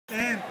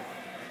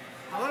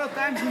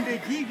sometimes in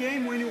the gi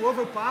game, when you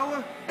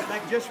overpower,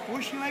 like just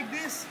pushing like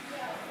this,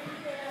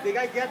 the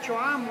guy gets your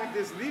arm with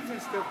the sleeves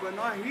and stuff, but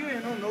not here, you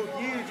know, no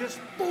gi, you just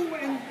boom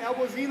and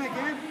elbows in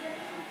again.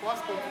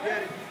 Impossible to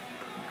get it.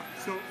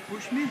 So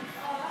push me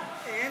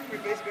and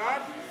replace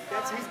guard.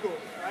 That's his goal,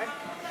 right?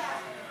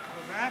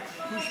 Go back,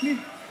 push me.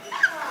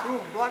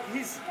 Boom, block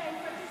his,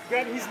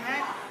 grab his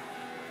neck,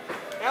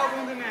 elbow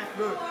on the mat.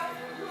 Good.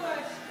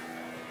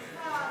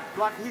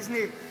 Block his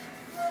knee.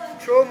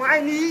 Throw my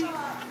knee,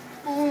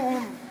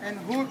 boom, and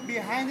hook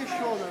behind the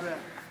shoulder there.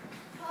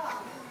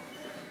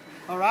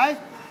 Alright?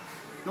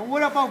 Don't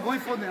worry about going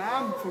for the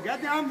arm.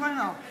 Forget the arm right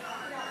now.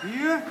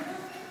 Here,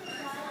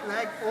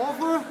 leg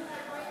over,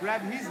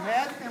 grab his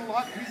head and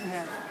lock his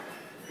head.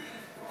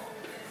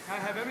 I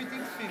have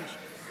everything finished.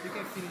 You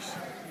can finish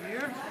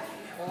here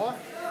or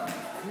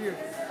here.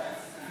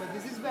 But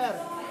this is better.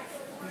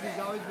 This is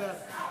always better.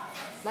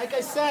 Like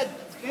I said,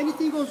 if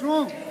anything goes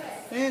wrong,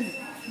 and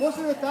most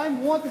of the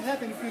time won't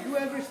happen. If you do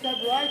every step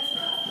right,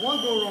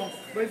 won't go wrong.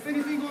 But if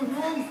anything goes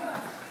wrong,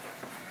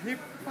 hip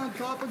on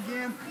top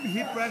again,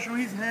 hip pressure on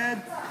his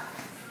head.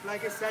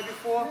 Like I said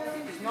before,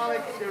 it's not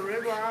like the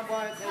regular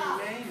armbar that you're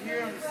laying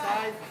here on the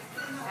side.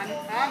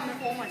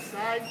 I'm on my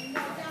side,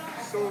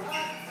 so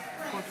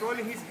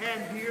controlling his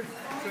hand here.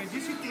 So in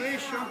this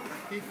situation,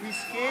 if he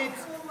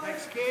escapes, like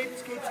escape,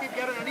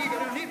 get on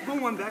your knee,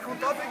 boom, I'm back on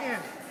top again.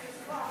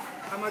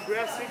 I'm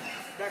aggressive,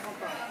 back on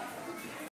top.